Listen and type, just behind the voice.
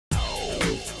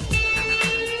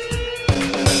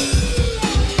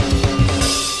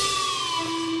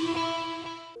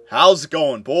How's it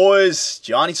going, boys?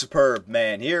 Johnny Superb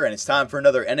Man here, and it's time for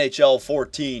another NHL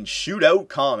 14 Shootout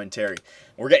commentary.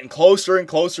 We're getting closer and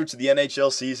closer to the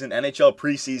NHL season. NHL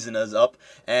preseason is up,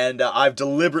 and I've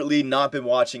deliberately not been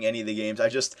watching any of the games.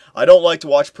 I don't like to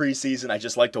watch preseason. I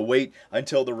just like to wait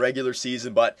until the regular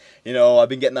season. But, you know, I've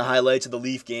been getting the highlights of the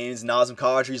Leaf games. Nazem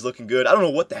Kadri's looking good. I don't know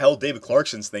what the hell David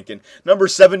Clarkson's thinking. Number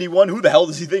 71, who the hell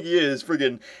does he think he is?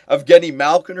 Friggin' Evgeny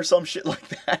Malkin or some shit like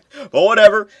that. But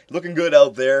whatever, looking good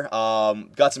out there.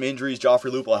 Got some injuries.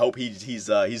 Joffrey Lupul, I hope he's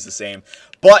the same.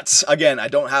 But, again, I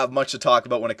don't have much to talk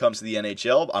about when it comes to the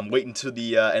NHL. I'm waiting till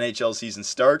the NHL season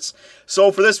starts.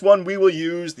 So for this one, we will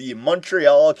use the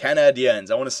Montreal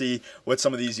Canadiens. I want to see what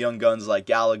some of these young guns like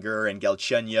Gallagher and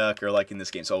Galchenyuk are like in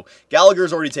this game. So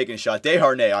Gallagher's already taken a shot.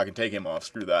 Desharnais, I can take him off.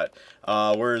 Screw that.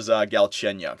 Where's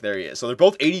Galchenyuk? There he is. So they're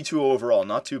both 82 overall.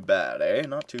 Not too bad, eh?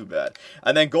 Not too bad.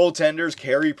 And then goaltenders,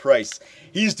 Carey Price.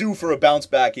 He's due for a bounce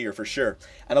back here for sure.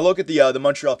 And I look at the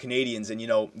Montreal Canadiens, and, you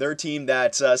know, they're a team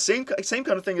that's same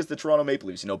kind of thing as the Toronto Maple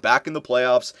Leafs. You know, back in the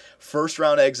playoffs, first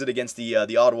round exit against the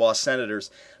Ottawa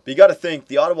Senators. But you got to think,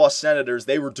 the Ottawa Senators,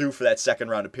 they were due for that second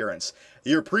round appearance. The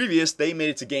year previous, they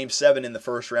made it to Game 7 in the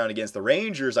first round against the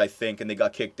Rangers, I think, and they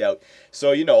got kicked out.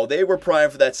 So, you know, they were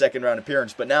primed for that second round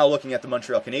appearance. But now looking at the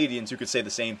Montreal Canadiens, you could say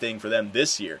the same thing for them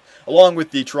this year, along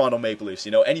with the Toronto Maple Leafs.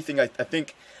 You know, anything, I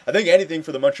think anything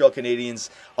for the Montreal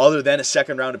Canadiens other than a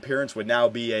second round appearance would now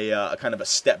be a kind of a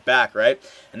step back, right?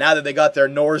 And now that they got their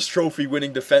Norris Trophy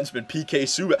winning defenseman PK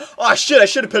Subban. Oh shit, I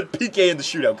should have put PK in the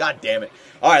shootout. God damn it.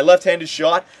 All right, left-handed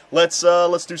shot. Let's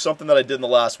do something that I did in the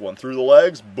last one. Through the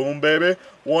legs. Boom, baby.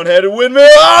 One-handed windmill.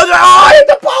 Oh, no, I hit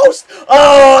the post.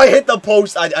 Oh, I hit the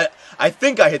post. I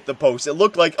think I hit the post. It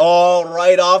looked like, oh,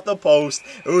 right off the post.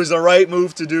 It was the right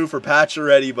move to do for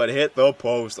Pacioretty, but hit the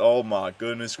post. Oh, my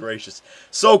goodness gracious.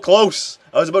 So close.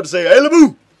 I was about to say, hey,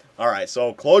 LeBou. All right,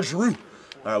 so Claude Giroux.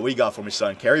 All right, what you got for me,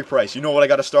 son? Carey Price. You know what I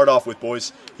got to start off with,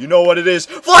 boys. You know what it is.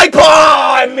 Flying poke!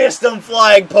 Oh, I missed him.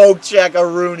 Flying poke check a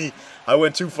Rooney. I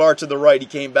went too far to the right. He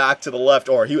came back to the left,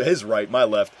 or his right, my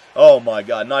left. Oh, my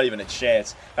God, not even a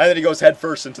chance. And then he goes head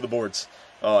first into the boards.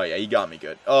 Oh, yeah, he got me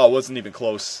good. Oh, it wasn't even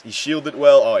close. He shielded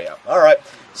well. Oh, yeah. All right,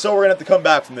 so we're going to have to come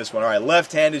back from this one. All right,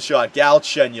 left-handed shot,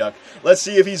 Galchenyuk. Let's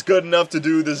see if he's good enough to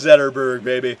do the Zetterberg,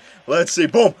 baby. Let's see.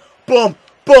 Boom, boom,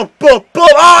 boom, boom, boom.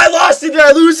 Oh, I lost it. Did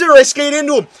I lose it or I skated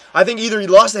into him? I think either he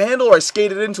lost the handle or I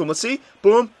skated into him. Let's see.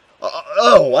 Boom.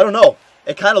 Oh, I don't know.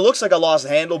 It kind of looks like I lost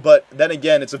the handle, but then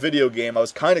again, it's a video game. I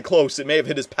was kind of close. It may have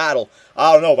hit his paddle.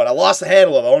 I don't know, but I lost the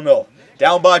handle of it. I don't know.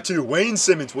 Down by 2. Wayne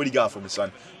Simmons, what do you got for me,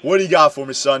 son? What do you got for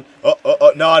me, son? No.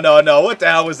 What the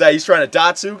hell was that? He's trying to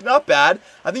Datsuk. Not bad.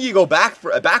 I think you go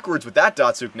backwards with that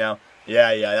Datsuk now.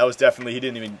 Yeah, that was definitely,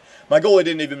 my goalie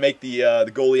didn't even make the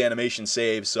goalie animation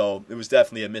save, so it was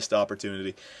definitely a missed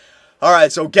opportunity. All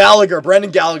right, so Brendan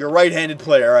Gallagher, right-handed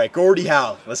player. All right, Gordie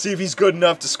Howe. Let's see if he's good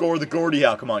enough to score the Gordie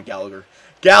Howe. Come on, Gallagher.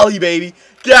 Gally, baby.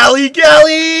 Gally.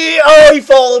 Oh, he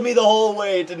followed me the whole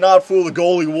way. It did not fool the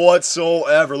goalie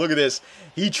whatsoever. Look at this.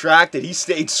 He tracked it. He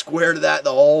stayed square to that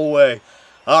the whole way.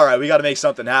 All right, we got to make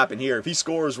something happen here. If he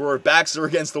scores, we're backs are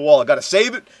against the wall. Got to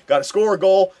save it, got to score a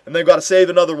goal, and then got to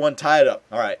save another one, tie it up.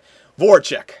 All right,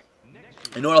 Voracek.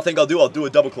 You know what I think I'll do? I'll do a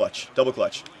double clutch.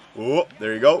 Oh,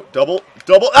 there you go. Double.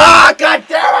 Ah, god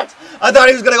damn it! I thought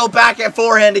he was going to go back at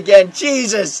forehand again.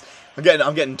 Jesus.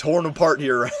 I'm getting torn apart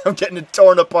here. I'm getting it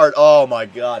torn apart. Oh my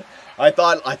god. I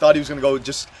thought he was going to go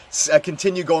just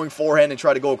continue going forehand and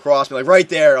try to go across me. Like right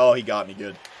there. Oh, he got me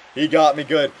good.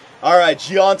 All right,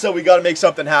 Gianta, we got to make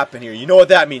something happen here. You know what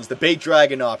that means. The bait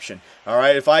dragon option. All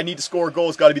right, if I need to score a goal,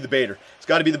 it's got to be the baiter.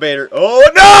 Oh,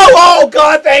 no! Oh,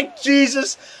 God, thank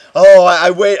Jesus. Oh, I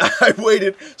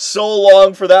waited so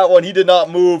long for that one. He did not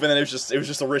move, and then it was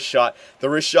just a wrist shot. The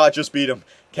wrist shot just beat him.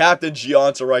 Captain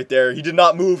Gianta right there. He did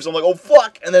not move, so I'm like, oh,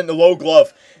 fuck. And then the low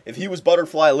glove. If he was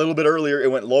butterfly a little bit earlier, it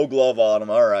went low glove on him.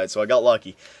 All right, so I got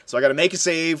lucky. So I got to make a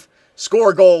save,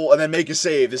 score a goal, and then make a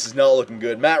save. This is not looking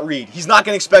good. Matt Reed, he's not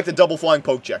going to expect a double flying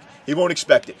poke check. He won't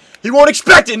expect it. No,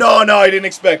 he didn't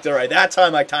expect it. All right, that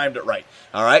time I timed it right.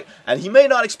 All right, and he may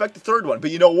not expect the third one,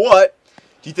 but you know what?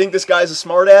 Do you think this guy's a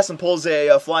smartass and pulls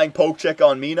a flying poke check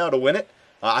on me now to win it?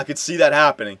 I could see that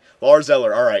happening. Lars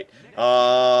Eller, all right.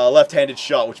 Left-handed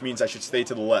shot, which means I should stay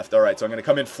to the left. All right, so I'm going to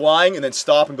come in flying and then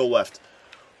stop and go left.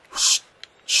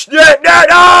 No,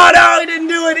 he didn't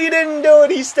do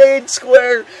it. He stayed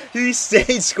square.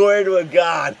 To a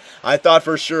god. I thought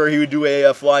for sure he would do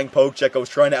a flying poke check. I was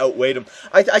trying to outweight him.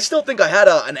 I still think I had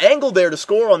an angle there to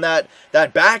score on that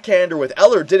backhander with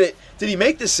Eller. Did he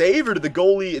make the save, or did the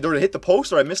goalie, or did it hit the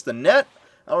post, or I missed the net?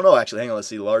 I don't know, actually. Hang on, let's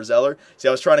see. Lars Eller. See,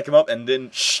 I was trying to come up and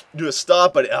then do a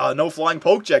stop, but no flying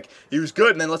poke check. He was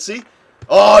good, and then let's see.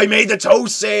 Oh, he made the toe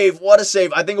save. What a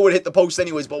save. I think it would hit the post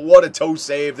anyways, but what a toe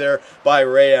save there by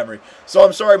Ray Emery. So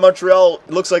I'm sorry, Montreal.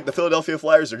 It looks like the Philadelphia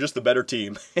Flyers are just the better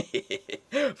team.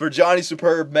 For Johnny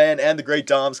Superb, man, and the great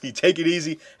Domsky, take it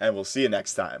easy, and we'll see you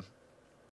next time.